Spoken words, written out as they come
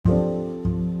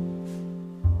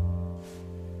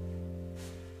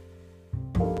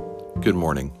Good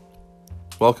morning.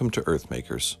 Welcome to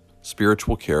Earthmakers,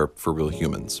 spiritual care for real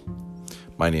humans.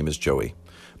 My name is Joey.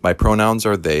 My pronouns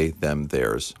are they, them,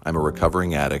 theirs. I'm a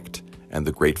recovering addict and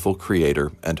the grateful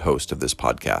creator and host of this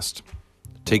podcast.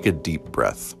 Take a deep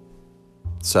breath.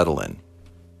 Settle in.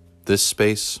 This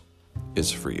space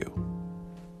is for you.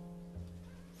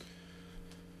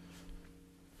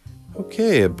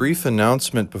 Okay, a brief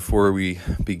announcement before we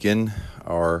begin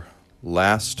our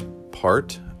last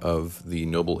part of the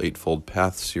Noble Eightfold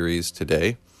Path series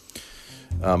today.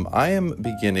 I am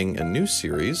beginning a new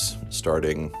series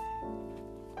starting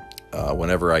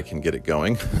whenever I can get it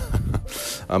going,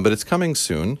 but it's coming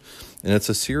soon, and it's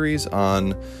a series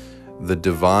on the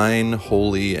divine,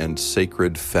 holy, and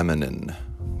sacred feminine.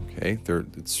 Okay,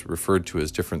 it's referred to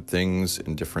as different things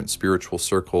in different spiritual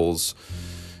circles,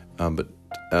 but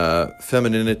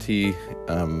femininity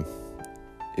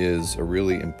is a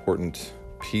really important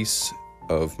piece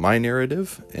of my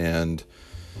narrative, and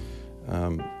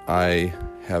I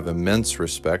have immense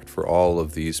respect for all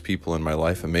of these people in my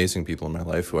life, amazing people in my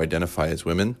life who identify as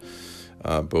women,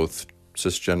 both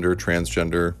cisgender,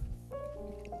 transgender,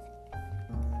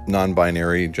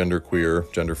 non-binary,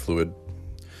 genderqueer, gender fluid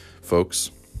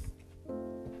folks.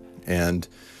 And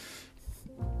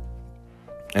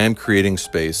I am creating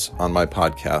space on my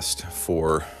podcast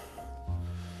for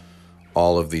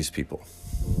all of these people.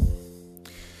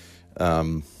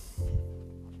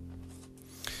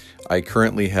 I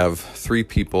currently have 3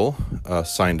 people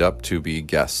signed up to be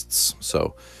guests.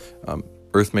 So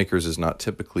Earthmakers is not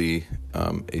typically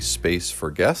a space for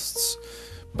guests,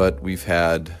 but we've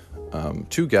had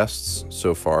 2 guests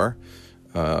so far.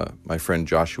 My friend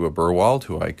Joshua Burwald,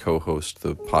 who I co-host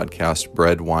the podcast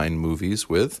Bread, Wine, Movies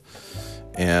with,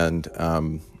 and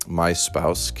my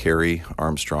spouse, Carrie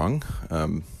Armstrong.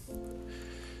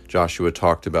 Joshua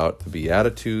talked about the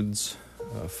Beatitudes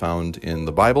found in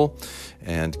the Bible,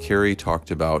 and Carrie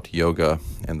talked about yoga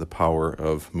and the power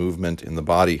of movement in the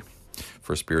body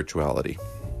for spirituality.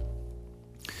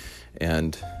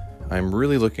 And I'm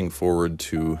really looking forward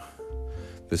to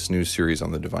this new series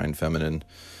on the Divine Feminine.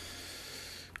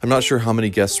 I'm not sure how many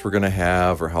guests we're going to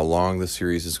have or how long the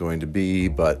series is going to be,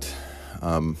 but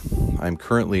I'm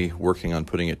currently working on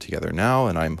putting it together now,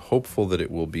 and I'm hopeful that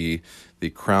it will be the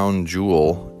crown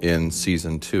jewel in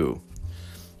season 2.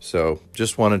 So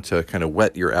just wanted to kind of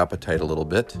whet your appetite a little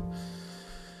bit.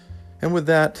 And with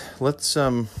that, let's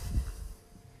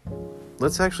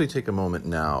actually take a moment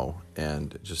now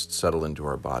and just settle into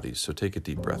our bodies. So take a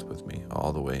deep breath with me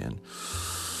all the way in.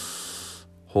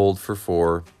 Hold for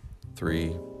 4,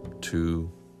 3,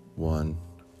 2, 1,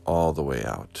 all the way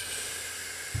out.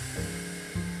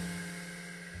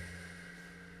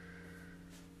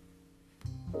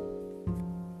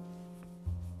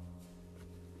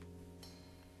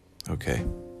 Okay,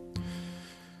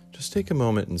 just take a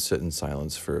moment and sit in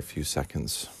silence for a few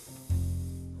seconds,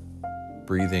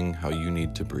 breathing how you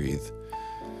need to breathe,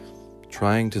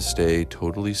 trying to stay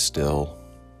totally still,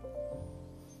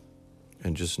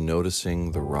 and just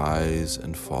noticing the rise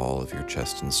and fall of your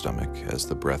chest and stomach as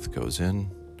the breath goes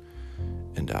in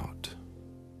and out.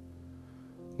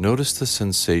 Notice the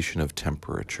sensation of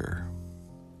temperature.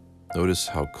 Notice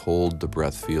how cold the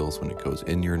breath feels when it goes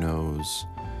in your nose,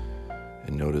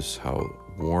 and notice how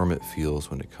warm it feels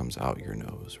when it comes out your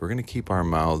nose. We're going to keep our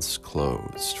mouths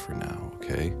closed for now,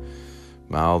 okay?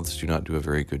 Mouths do not do a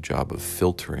very good job of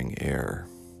filtering air,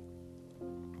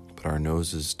 but our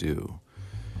noses do.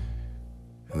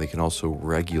 And they can also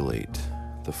regulate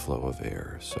the flow of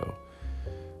air. So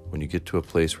when you get to a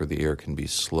place where the air can be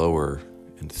slower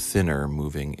and thinner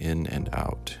moving in and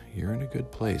out, you're in a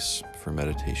good place for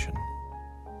meditation.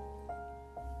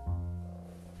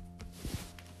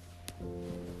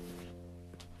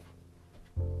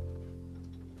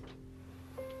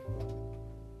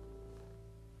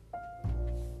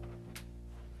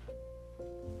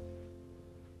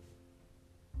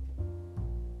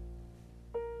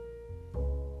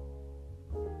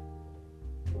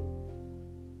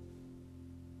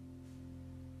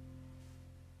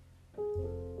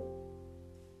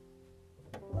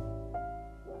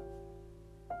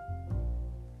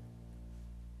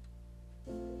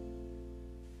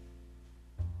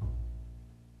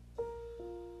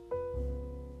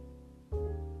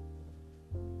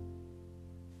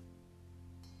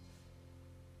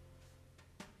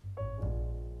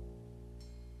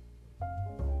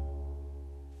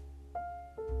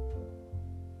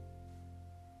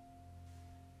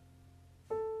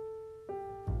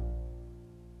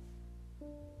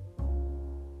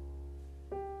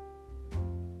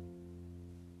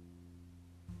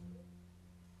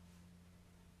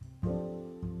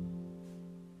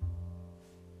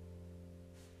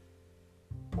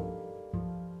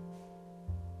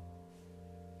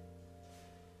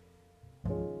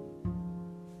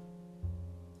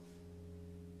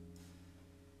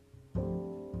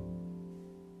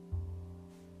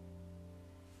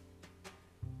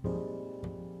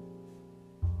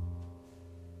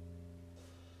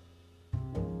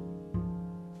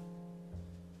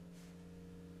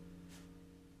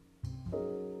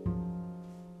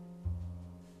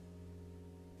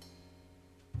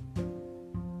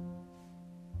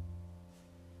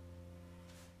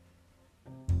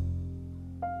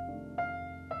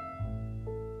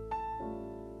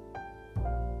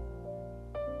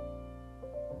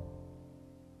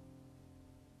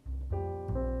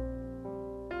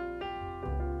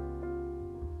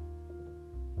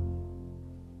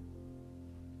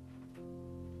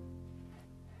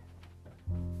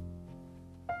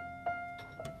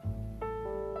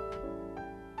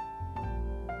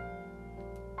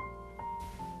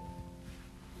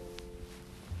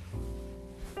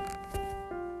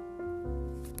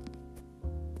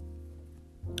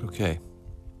 Okay,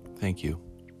 thank you.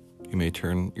 You may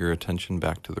turn your attention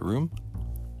back to the room.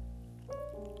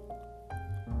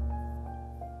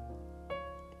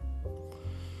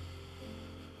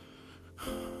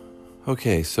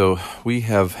 Okay, so we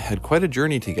have had quite a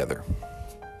journey together.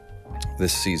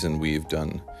 This season we've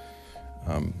done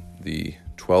the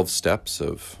 12 steps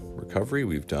of recovery.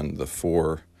 We've done the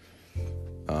four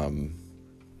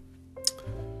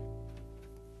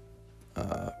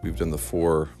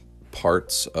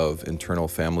parts of internal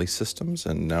family systems,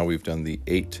 and now we've done the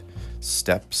 8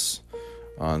 steps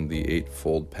on the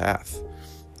Eightfold Path,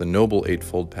 the Noble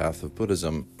Eightfold Path of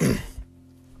Buddhism.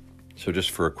 So just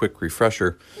for a quick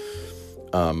refresher,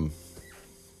 the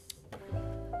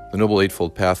Noble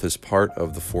Eightfold Path is part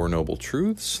of the Four Noble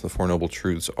Truths. The Four Noble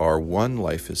Truths are: 1,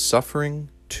 life is suffering;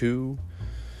 2,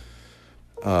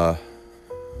 there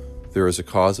is a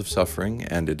cause of suffering,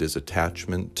 and it is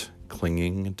attachment,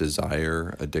 clinging,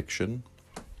 desire, addiction.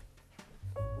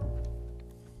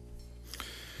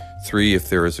 3, if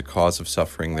there is a cause of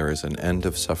suffering, there is an end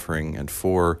of suffering. And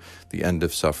 4, the end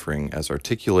of suffering as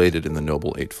articulated in the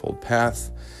Noble Eightfold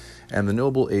Path. And the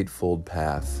Noble Eightfold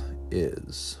Path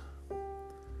is: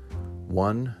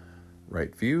 1,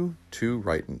 right view; 2,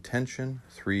 right intention;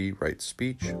 3, right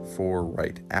speech; 4,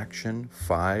 right action;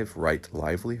 5, right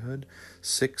livelihood;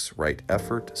 6, right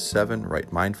effort; 7,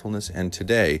 right mindfulness; and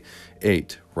today,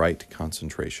 8, right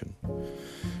concentration.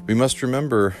 We must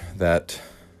remember that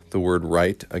the word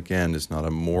right, again, is not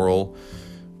a moral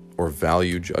or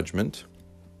value judgment.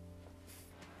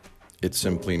 It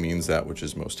simply means that which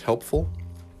is most helpful,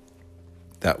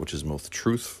 that which is most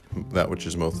truthful.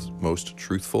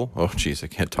 Oh, geez, I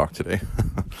can't talk today.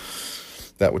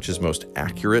 That which is most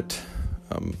accurate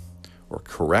or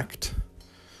correct.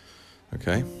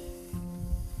 Okay.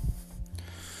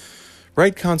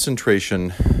 Right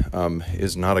concentration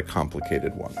is not a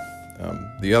complicated one.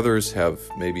 The others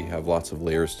maybe have lots of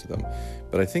layers to them,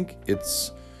 but I think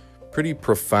it's pretty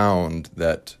profound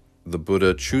that the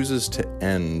Buddha chooses to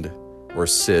end, or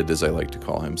Sid as I like to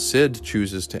call him, Sid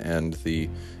chooses to end the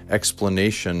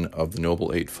explanation of the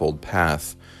Noble Eightfold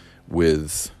Path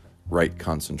with right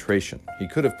concentration. He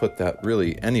could have put that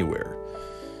really anywhere,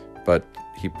 but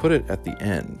he put it at the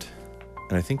end.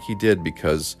 And I think he did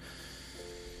because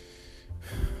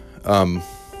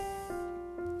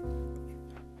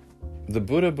the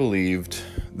Buddha believed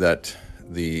that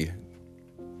the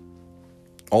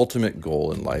ultimate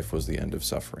goal in life was the end of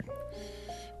suffering.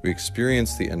 We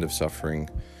experience the end of suffering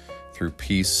through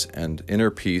peace and inner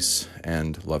peace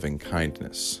and loving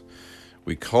kindness.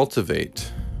 We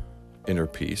cultivate inner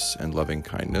peace and loving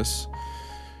kindness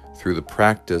through the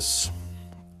practice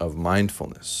of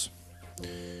mindfulness.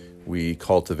 We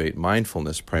cultivate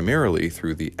mindfulness primarily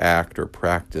through the act or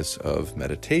practice of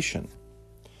meditation.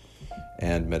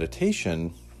 And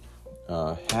meditation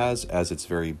has as its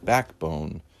very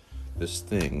backbone this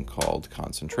thing called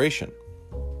concentration.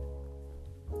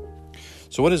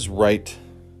 So what is right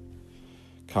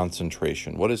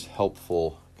concentration? What is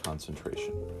helpful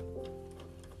concentration?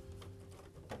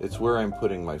 It's where I'm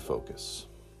putting my focus.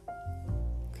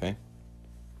 Okay?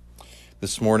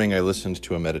 This morning I listened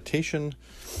to a meditation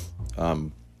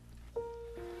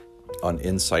on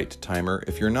Insight Timer.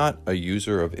 If you're not a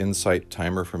user of Insight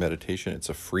Timer for meditation, it's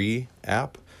a free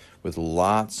app with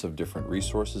lots of different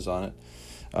resources on it.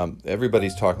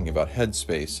 Everybody's talking about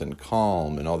Headspace and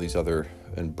Calm and all these other,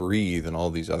 and Breathe and all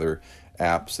these other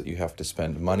apps that you have to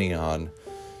spend money on.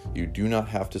 You do not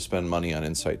have to spend money on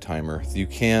Insight Timer. You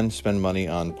can spend money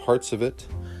on parts of it,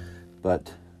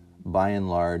 but by and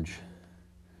large,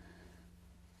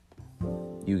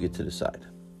 you get to decide.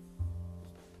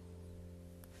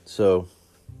 So,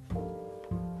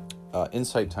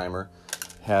 Insight Timer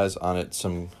has on it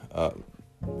some,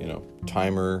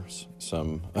 timers,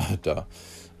 some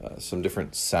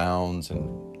different sounds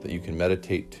and that you can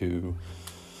meditate to.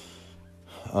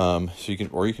 So you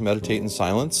can meditate in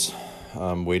silence,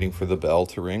 waiting for the bell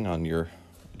to ring on your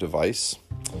device,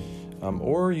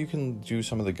 or you can do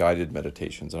some of the guided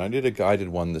meditations. And I did a guided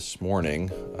one this morning,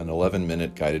 an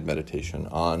 11-minute guided meditation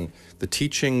on the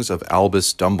teachings of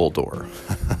Albus Dumbledore.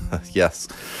 Yes,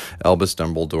 Albus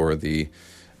Dumbledore, the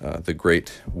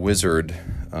great wizard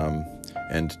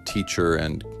and teacher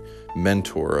and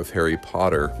mentor of Harry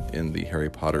Potter in the Harry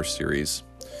Potter series.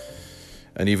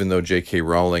 And even though J.K.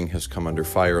 Rowling has come under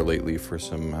fire lately for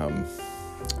some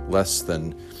less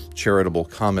than charitable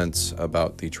comments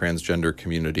about the transgender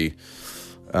community,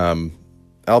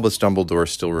 Albus Dumbledore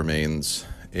still remains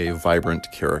a vibrant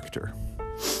character.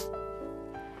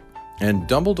 And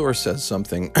Dumbledore says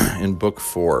something in Book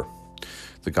 4,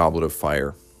 The Goblet of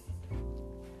Fire,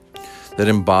 that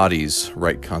embodies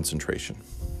right concentration.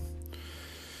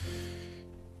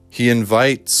 He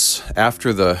invites,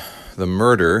 after the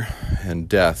murder and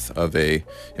death of a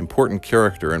important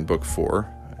character in Book 4,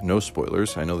 no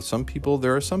spoilers. I know that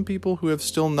there are some people who have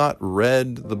still not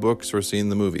read the books or seen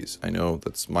the movies. I know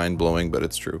that's mind-blowing, but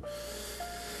it's true.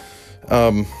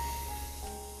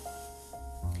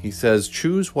 He says,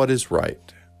 choose what is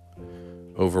right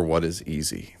over what is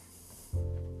easy.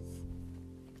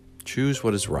 Choose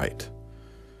what is right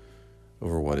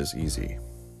over what is easy.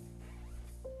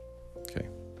 Okay.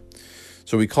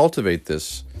 So we cultivate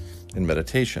this in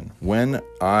meditation. When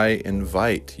I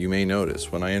invite, you may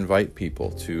notice, when I invite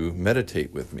people to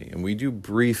meditate with me, and we do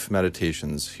brief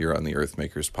meditations here on the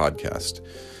Earthmakers podcast,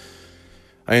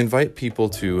 I invite people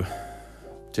to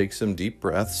take some deep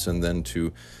breaths and then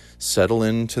to settle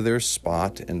into their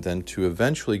spot, and then to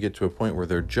eventually get to a point where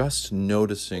they're just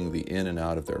noticing the in and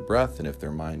out of their breath, and if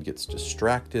their mind gets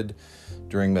distracted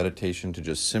during meditation, to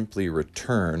just simply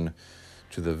return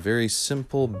to the very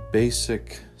simple,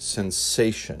 basic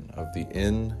sensation of the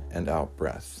in and out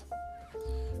breath,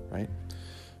 right?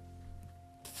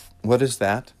 What is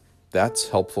that? That's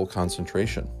helpful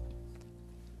concentration.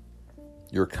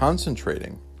 You're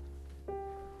concentrating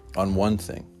on one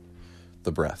thing,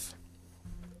 the breath.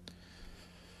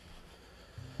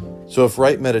 So if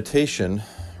right meditation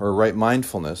or right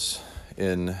mindfulness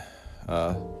in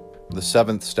the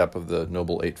seventh step of the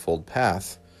Noble Eightfold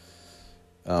Path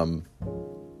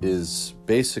is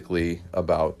basically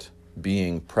about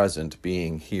being present,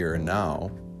 being here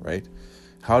now, right?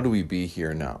 How do we be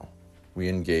here now? We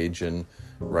engage in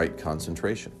right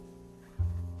concentration.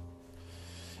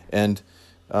 And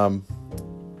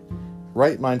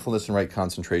right mindfulness and right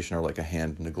concentration are like a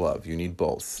hand and a glove. You need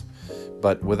both.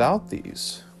 But without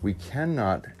these, we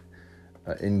cannot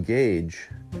engage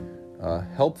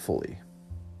helpfully,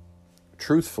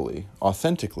 truthfully,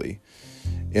 authentically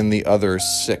in the other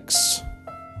 6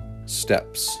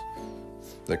 steps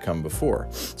that come before.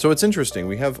 So it's interesting.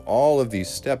 We have all of these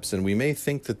steps, and we may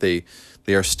think that they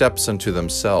are steps unto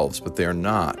themselves, but they are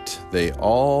not. They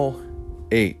all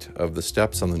 8 of the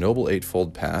steps on the Noble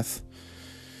Eightfold Path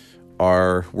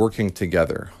are working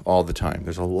together all the time.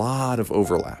 There's a lot of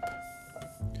overlap.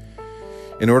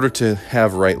 In order to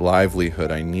have right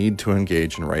livelihood, I need to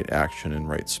engage in right action and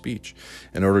right speech.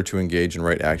 In order to engage in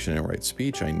right action and right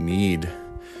speech, I need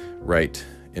right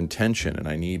intention, and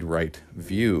I need right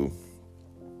view.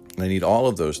 And I need all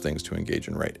of those things to engage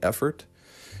in right effort.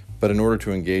 But in order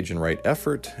to engage in right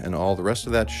effort and all the rest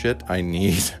of that shit, I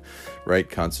need right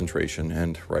concentration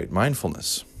and right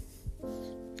mindfulness.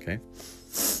 Okay?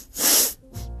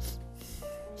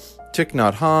 Thich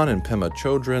Nhat Hanh and Pema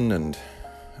Chodron and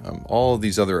all of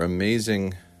these other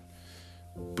amazing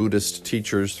Buddhist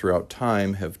teachers throughout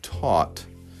time have taught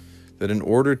that in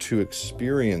order to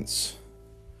experience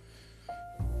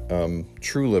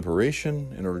true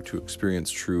liberation, in order to experience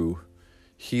true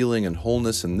healing and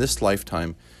wholeness in this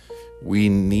lifetime, we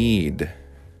need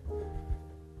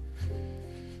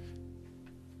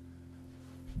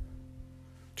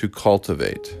to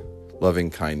cultivate loving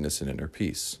kindness and inner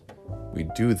peace. We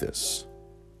do this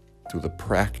through the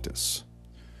practice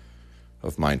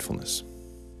of mindfulness,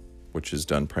 which is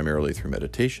done primarily through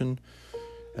meditation,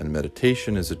 and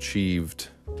meditation is achieved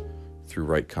through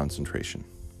right concentration.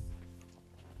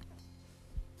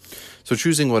 So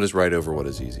choosing what is right over what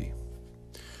is easy.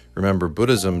 Remember,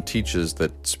 Buddhism teaches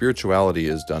that spirituality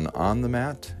is done on the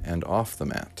mat and off the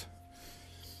mat,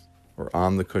 or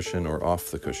on the cushion or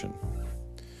off the cushion.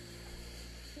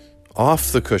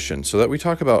 Off the cushion, so that we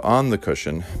talk about on the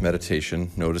cushion,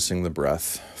 meditation, noticing the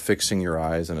breath, fixing your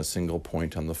eyes on a single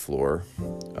point on the floor,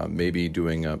 maybe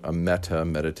doing a metta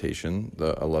meditation,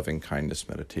 a loving kindness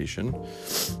meditation,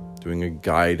 doing a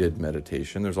guided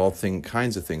meditation. There's all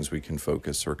kinds of things we can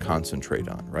focus or concentrate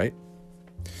on, right?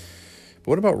 But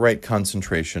what about right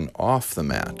concentration off the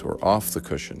mat or off the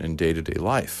cushion in day-to-day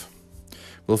life?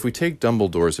 Well, if we take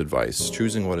Dumbledore's advice,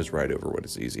 choosing what is right over what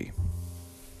is easy,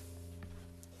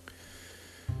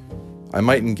 I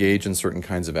might engage in certain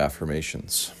kinds of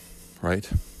affirmations, right?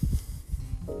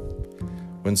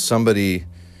 When somebody,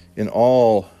 in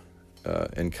all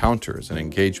encounters and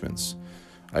engagements,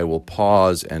 I will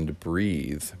pause and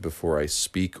breathe before I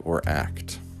speak or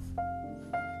act.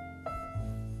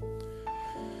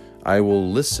 I will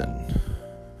listen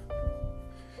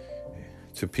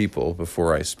to people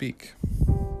before I speak.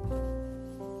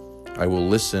 I will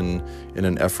listen in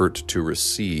an effort to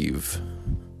receive,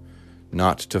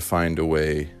 not to find a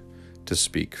way to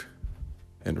speak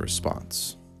in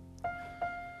response.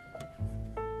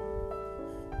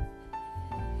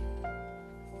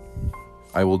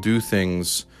 I will do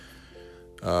things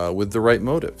with the right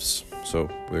motives. So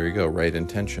there you go, right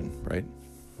intention, right?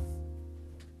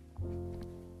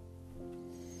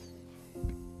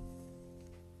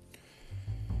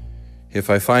 If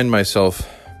I find myself,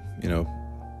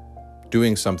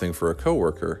 doing something for a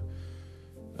coworker,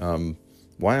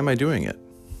 why am I doing it?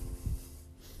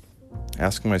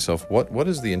 Asking myself, what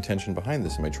is the intention behind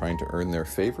this? Am I trying to earn their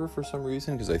favor for some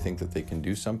reason because I think that they can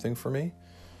do something for me?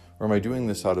 Or am I doing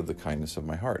this out of the kindness of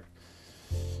my heart?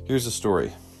 Here's a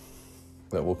story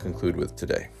that we'll conclude with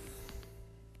today.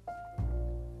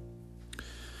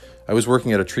 I was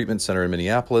working at a treatment center in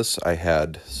Minneapolis. I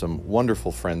had some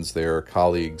wonderful friends there,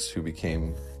 colleagues who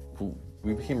became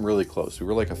really close. We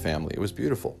were like a family. It was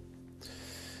beautiful.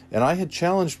 And I had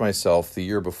challenged myself the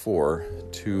year before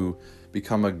to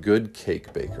become a good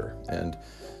cake baker. And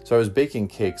so I was baking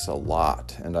cakes a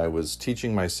lot, and I was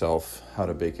teaching myself how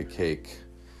to bake a cake.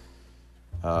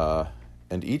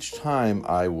 And each time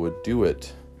I would do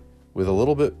it with a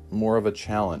little bit more of a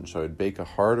challenge. So I would bake a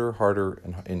harder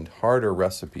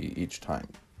recipe each time.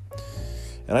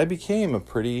 And I became a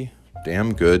pretty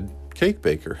damn good cake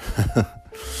baker.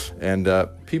 And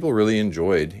people really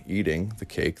enjoyed eating the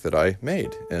cake that I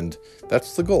made. And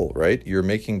that's the goal, right? You're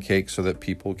making cake so that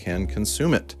people can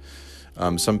consume it.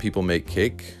 Some people make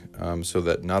cake so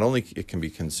that not only it can be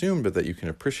consumed, but that you can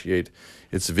appreciate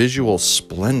its visual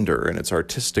splendor and its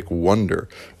artistic wonder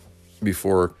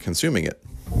before consuming it.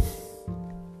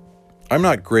 I'm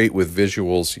not great with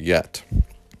visuals yet,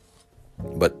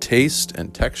 but taste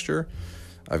and texture,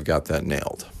 I've got that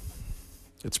nailed.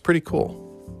 It's pretty cool.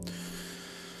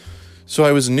 So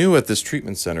I was new at this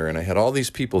treatment center, and I had all these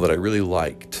people that I really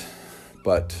liked,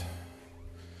 but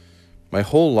my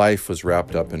whole life was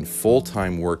wrapped up in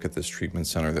full-time work at this treatment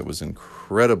center that was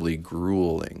incredibly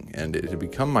grueling, and it had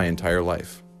become my entire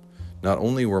life. Not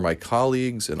only were my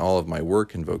colleagues and all of my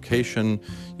work and vocation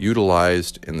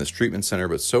utilized in this treatment center,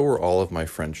 but so were all of my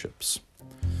friendships.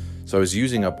 So I was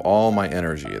using up all my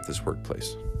energy at this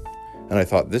workplace. And I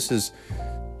thought, this is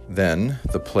then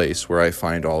the place where I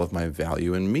find all of my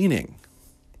value and meaning,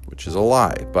 which is a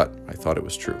lie, but I thought it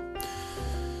was true.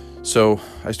 So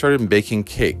I started baking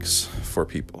cakes for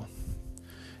people.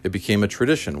 It became a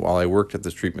tradition while I worked at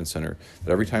this treatment center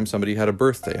that every time somebody had a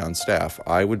birthday on staff,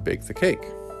 I would bake the cake.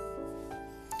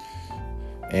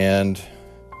 And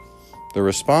the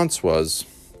response was,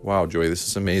 wow, Joey, this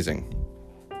is amazing.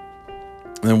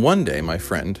 And then one day, my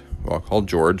friend, who I'll call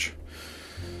George,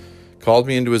 called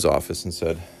me into his office and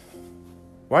said,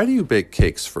 why do you bake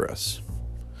cakes for us?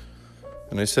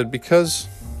 And I said, because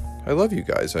I love you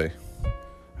guys. I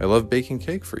love baking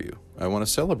cake for you. I want to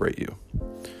celebrate you.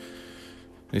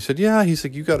 And he said, yeah, he's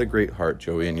like, you got a great heart,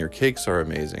 Joey, and your cakes are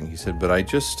amazing. He said, but I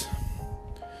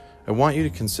want you to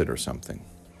consider something.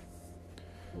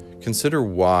 Consider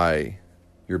why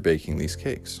you're baking these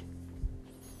cakes.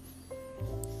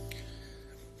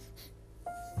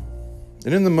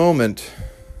 And in the moment,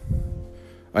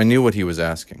 I knew what he was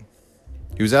asking.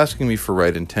 He was asking me for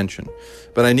right intention,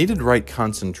 but I needed right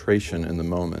concentration in the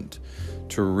moment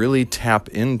to really tap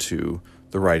into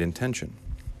the right intention.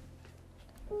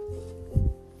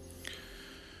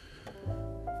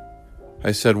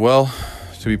 I said, well,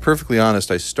 to be perfectly honest,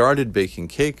 I started baking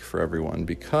cake for everyone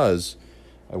because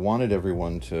I wanted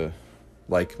everyone to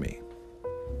like me.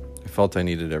 I felt I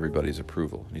needed everybody's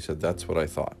approval. And he said, that's what I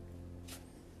thought.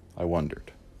 I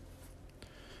wondered.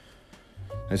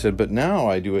 I said, but now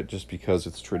I do it just because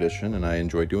it's tradition and I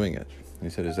enjoy doing it. And he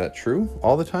said, is that true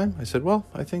all the time? I said, well,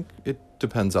 I think it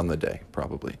depends on the day,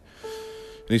 probably.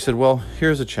 And he said, well,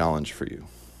 here's a challenge for you.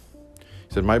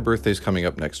 He said, my birthday's coming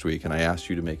up next week, and I asked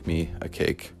you to make me a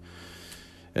cake.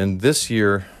 And this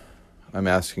year, I'm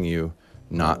asking you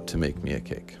not to make me a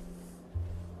cake.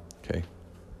 Okay?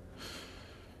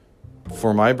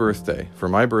 For my birthday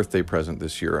present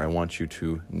this year, I want you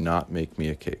to not make me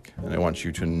a cake. And I want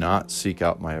you to not seek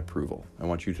out my approval. I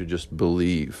want you to just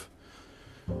believe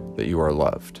that you are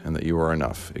loved and that you are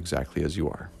enough exactly as you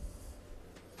are.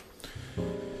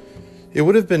 It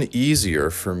would have been easier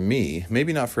for me,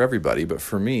 maybe not for everybody, but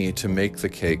for me to make the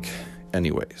cake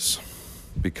anyways,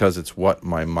 because it's what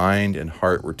my mind and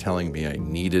heart were telling me I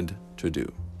needed to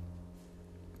do.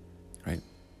 Right?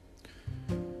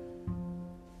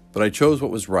 But I chose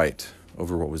what was right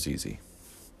over what was easy.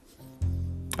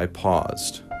 I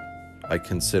paused. I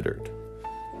considered.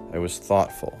 I was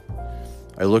thoughtful.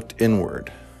 I looked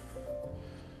inward.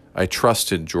 I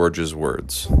trusted George's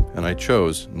words, and I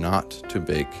chose not to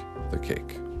bake the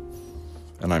cake.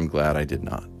 And I'm glad I did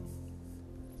not.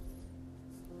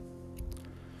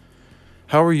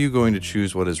 How are you going to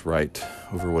choose what is right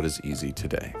over what is easy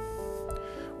today?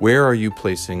 Where are you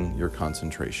placing your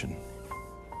concentration?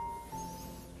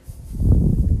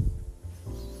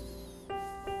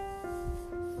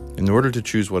 In order to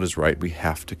choose what is right, we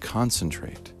have to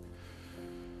concentrate.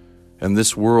 And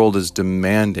this world is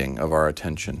demanding of our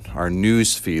attention. Our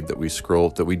news feed that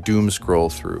we doom scroll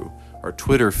through, our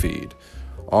Twitter feed,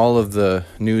 all of the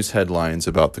news headlines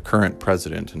about the current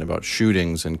president and about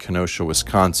shootings in Kenosha,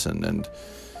 Wisconsin, and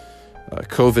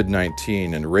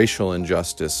COVID-19 and racial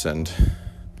injustice and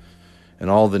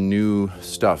all the new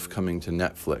stuff coming to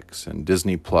Netflix and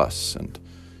Disney Plus, and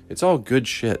it's all good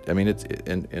shit. I mean, it's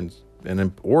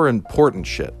or important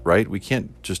shit, right? We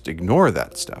can't just ignore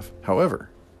that stuff. However,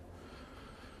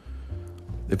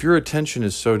 if your attention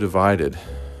is so divided,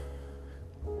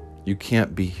 you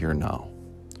can't be here now.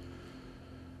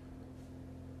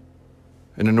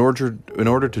 And in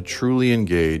order to truly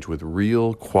engage with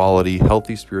real, quality,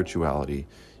 healthy spirituality,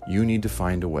 you need to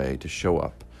find a way to show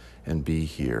up and be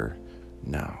here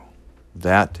now.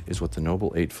 That is what the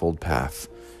Noble Eightfold Path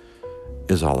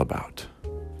is all about.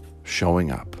 Showing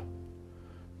up,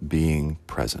 being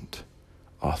present,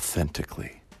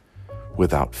 authentically,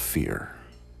 without fear.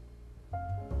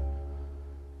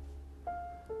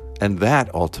 And that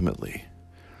ultimately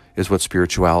is what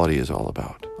spirituality is all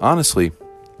about. Honestly,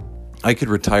 I could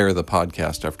retire the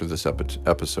podcast after this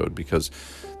episode because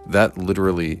that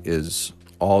literally is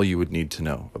all you would need to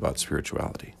know about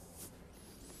spirituality.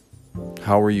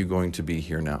 How are you going to be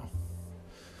here now?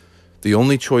 The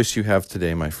only choice you have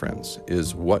today, my friends,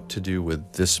 is what to do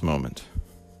with this moment.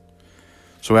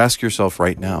 So ask yourself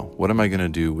right now, what am I going to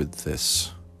do with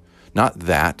this? Not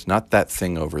that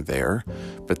thing over there,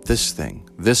 but this thing,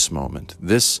 this moment,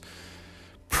 this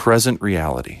present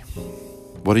reality.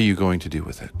 What are you going to do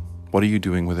with it? What are you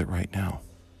doing with it right now?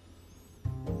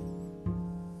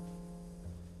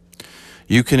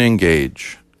 You can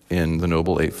engage in the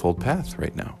Noble Eightfold Path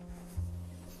right now.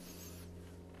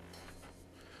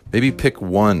 Maybe pick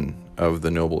one of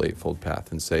the Noble Eightfold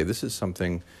Path and say, this is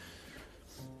something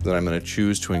that I'm going to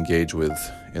choose to engage with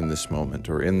in this moment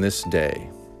or in this day.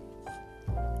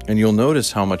 And you'll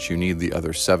notice how much you need the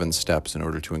other 7 steps in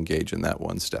order to engage in that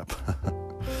one step.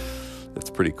 That's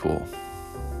pretty cool.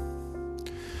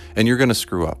 And you're going to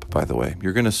screw up, by the way.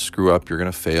 You're going to screw up. You're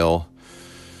going to fail.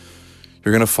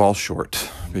 You're going to fall short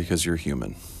because you're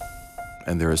human.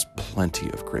 And there is plenty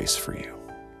of grace for you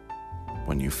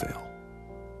when you fail.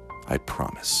 I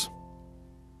promise.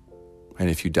 And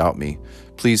if you doubt me,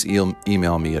 please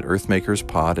email me at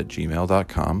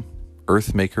earthmakerspod@gmail.com,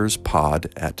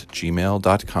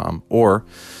 earthmakerspod@gmail.com, or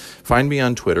find me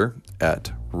on Twitter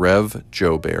at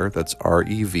RevJobear, that's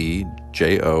RevJobear,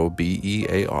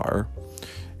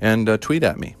 and tweet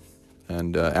at me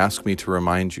and ask me to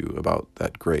remind you about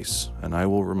that grace, and I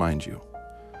will remind you.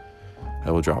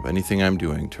 I will drop anything I'm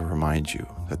doing to remind you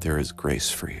that there is grace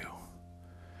for you,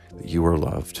 that you are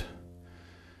loved,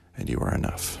 and you are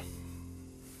enough.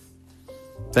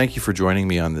 Thank you for joining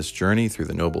me on this journey through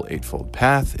the Noble Eightfold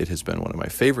Path. It has been one of my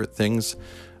favorite things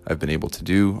I've been able to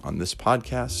do on this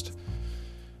podcast.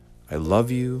 I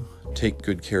love you. Take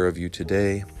good care of you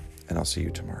today, and I'll see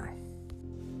you tomorrow.